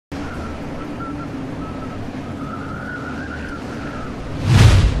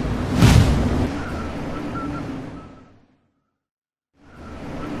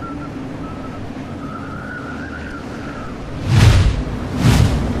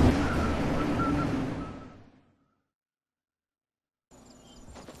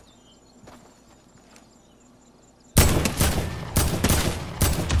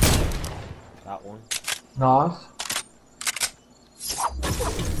Nice.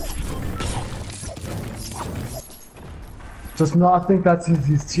 Just no, I think that's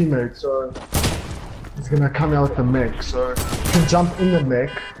his teammate, so he's gonna come out with the mech, so you can jump in the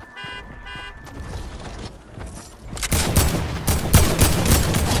mech.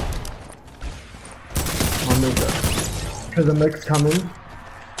 Because the mech's coming.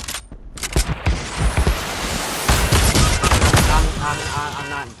 I'm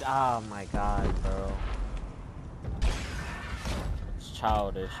not. Oh my god, bro. It's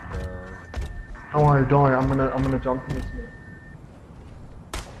childish, bro. Don't worry. I'm gonna jump in this mech.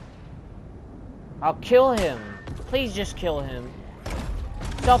 I'll kill him. Please just kill him.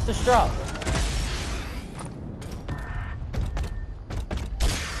 Self-destruct.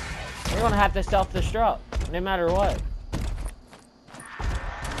 You're gonna have to self-destruct, no matter what.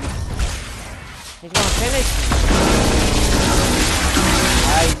 He's gonna finish me.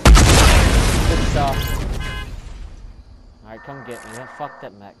 Alright. Good stuff. Alright, come get me. Fuck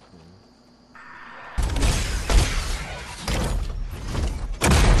that mech, man.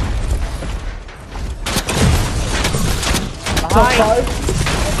 Behind!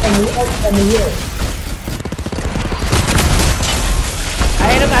 And the year. I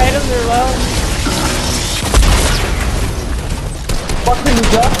hit him, they're low. Fucking you,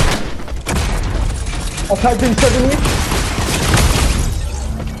 Jack. I typed in 70.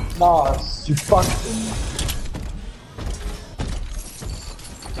 Nice, you fucked him.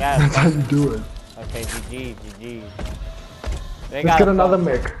 Yeah, that's how you do it. Okay, GG. Let's get another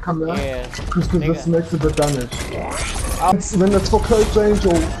mech. Come here. Yeah. Because this makes a bit damage. When it's for close range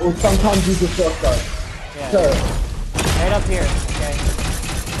or sometimes use the short guy. Yeah. Okay. Right up here, okay.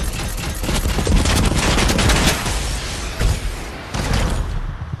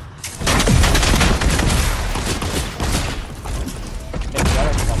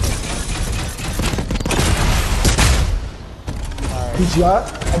 He's right,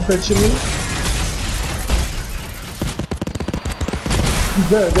 I'm fetching him. He's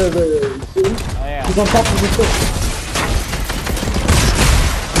there, you see? Oh yeah. He's on top of the stick.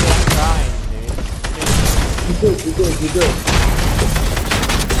 I'm trying, dude. You did.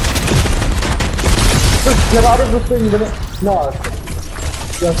 Just get out of the thing, you're gonna... No.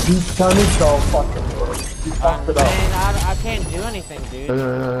 Yes, he's damaged, so fuck him. He fucked it up. Man, I can't do anything, dude.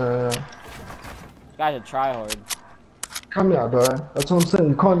 Yeah. This guy's a tryhard. Come here, bro. That's what I'm saying.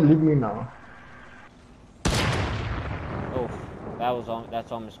 You can't leave me now. Oh,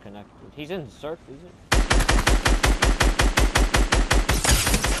 that's almost connected. He's in the circle, is it?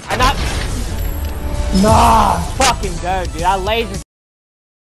 Nah! Fucking go, dude. I laser,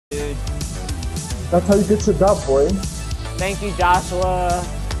 dude. That's how you get your dub, boy. Thank you, Joshua.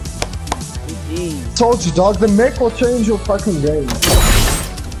 GG. Told you, dog. The mech will change your fucking game.